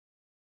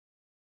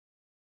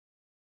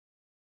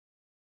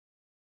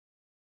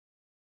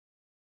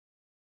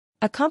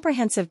A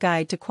comprehensive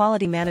guide to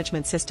quality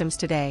management systems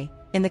today.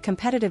 In the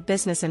competitive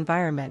business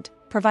environment,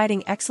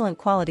 providing excellent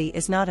quality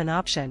is not an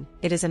option,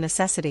 it is a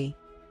necessity.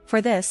 For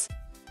this,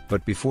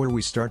 But before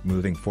we start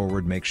moving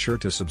forward, make sure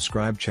to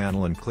subscribe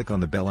channel and click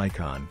on the bell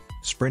icon.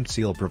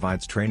 Sprintzeal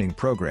provides training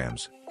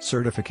programs,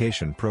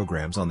 certification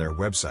programs on their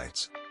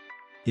websites.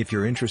 If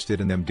you're interested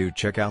in them, do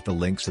check out the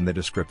links in the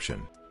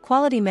description.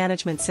 quality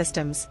management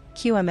systems,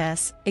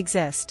 QMS,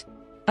 exist.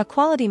 A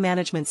quality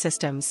management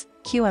systems,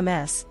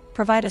 QMS,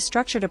 provide a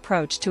structured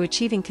approach to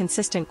achieving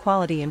consistent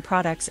quality in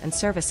products and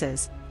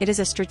services. It is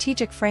a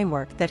strategic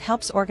framework that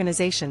helps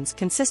organizations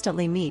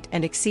consistently meet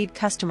and exceed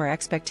customer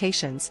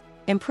expectations,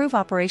 improve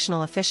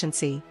operational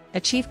efficiency,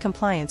 achieve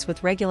compliance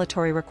with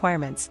regulatory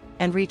requirements,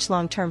 and reach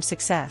long-term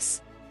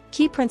success.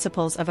 Key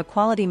principles of a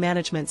quality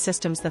management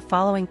systems. The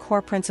following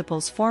core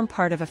principles form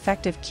part of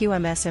effective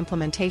QMS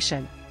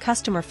implementation.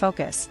 Customer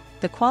focus.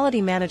 The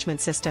quality management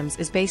systems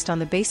is based on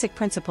the basic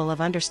principle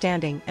of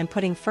understanding and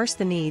putting first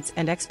the needs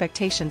and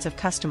expectations of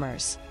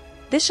customers.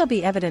 This shall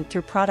be evident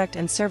through product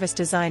and service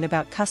design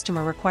about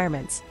customer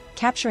requirements,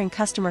 capturing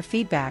customer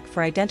feedback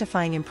for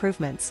identifying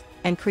improvements,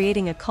 and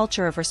creating a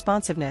culture of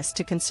responsiveness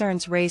to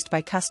concerns raised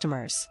by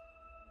customers.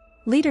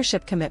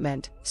 Leadership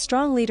commitment.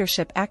 Strong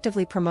leadership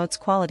actively promotes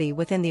quality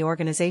within the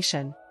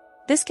organization.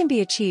 This can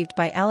be achieved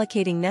by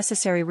allocating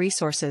necessary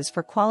resources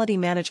for quality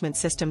management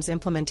systems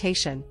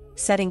implementation,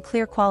 setting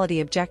clear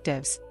quality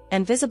objectives,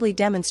 and visibly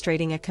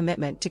demonstrating a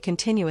commitment to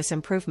continuous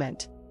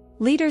improvement.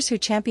 Leaders who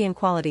champion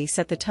quality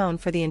set the tone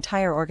for the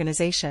entire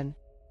organization.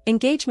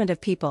 Engagement of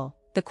people.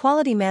 The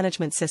quality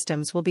management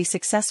systems will be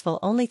successful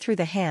only through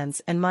the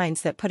hands and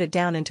minds that put it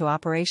down into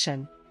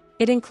operation.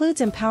 It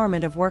includes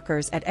empowerment of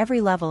workers at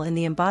every level in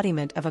the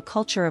embodiment of a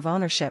culture of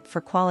ownership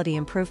for quality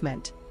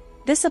improvement.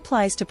 This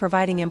applies to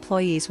providing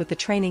employees with the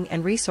training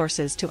and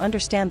resources to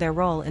understand their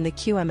role in the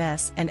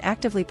QMS and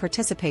actively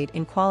participate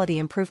in quality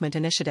improvement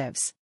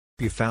initiatives.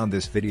 If you found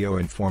this video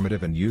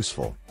informative and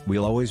useful,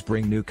 we'll always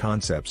bring new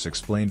concepts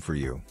explained for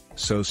you,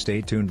 so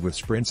stay tuned with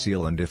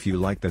Sprintzeal, and if you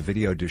like the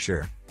video, do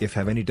share. If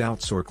have any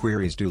doubts or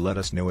queries, do let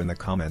us know in the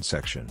comment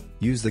section.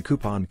 Use the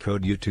coupon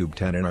code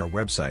YouTube10 in our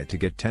website to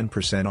get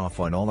 10%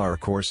 off on all our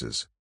courses.